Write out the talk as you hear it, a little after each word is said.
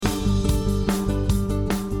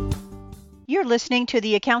You're listening to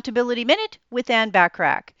the Accountability Minute with Ann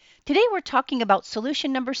Bachrach. Today we're talking about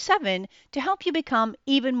solution number 7 to help you become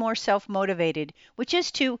even more self-motivated, which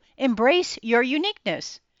is to embrace your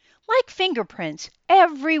uniqueness. Like fingerprints,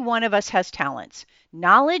 every one of us has talents,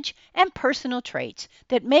 knowledge, and personal traits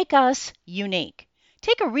that make us unique.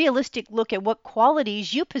 Take a realistic look at what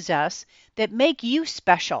qualities you possess that make you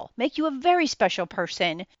special, make you a very special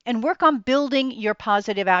person, and work on building your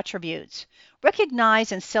positive attributes.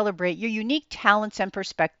 Recognize and celebrate your unique talents and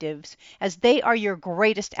perspectives, as they are your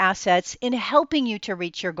greatest assets in helping you to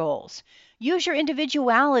reach your goals. Use your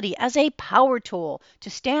individuality as a power tool to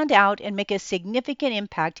stand out and make a significant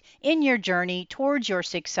impact in your journey towards your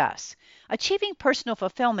success. Achieving personal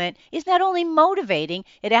fulfillment is not only motivating,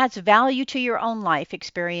 it adds value to your own life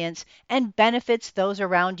experience and benefits those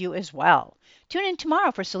around you as well. Tune in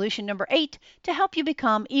tomorrow for solution number 8 to help you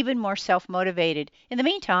become even more self-motivated. In the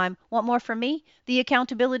meantime, want more from me, the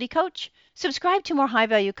Accountability Coach? Subscribe to more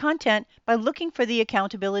high-value content by looking for the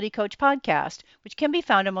Accountability Coach podcast, which can be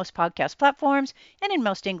found on most podcast platforms and in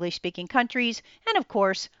most English-speaking countries, and of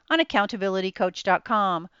course, on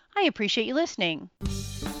accountabilitycoach.com. I appreciate you listening.